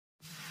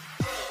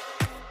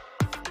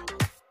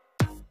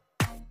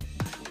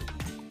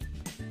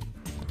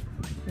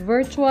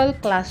Virtual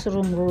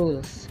classroom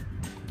rules.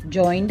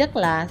 Join the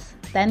class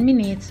 10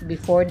 minutes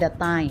before the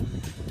time.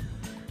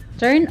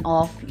 Turn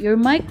off your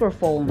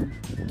microphone.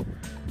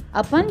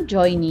 Upon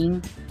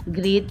joining,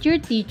 greet your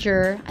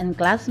teacher and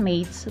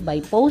classmates by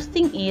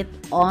posting it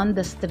on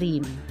the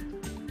stream.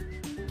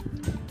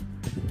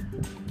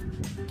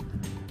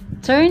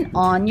 Turn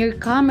on your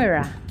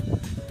camera.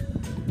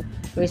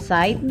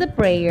 Recite the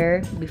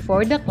prayer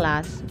before the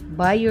class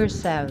by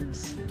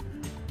yourselves.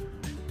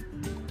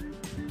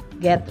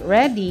 Get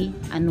ready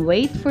and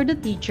wait for the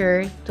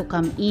teacher to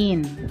come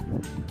in.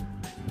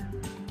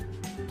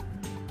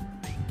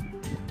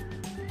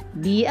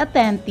 Be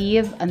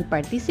attentive and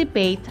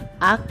participate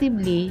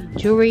actively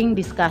during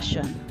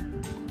discussion.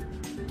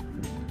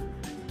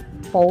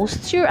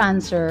 Post your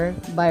answer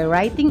by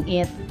writing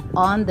it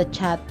on the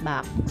chat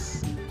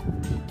box.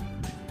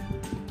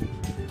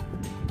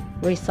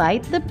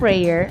 Recite the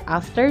prayer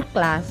after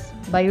class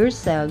by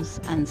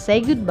yourselves and say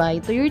goodbye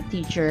to your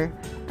teacher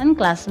and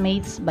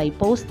classmates by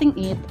posting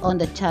it on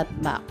the chat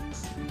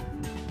box.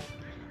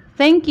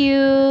 Thank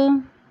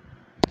you!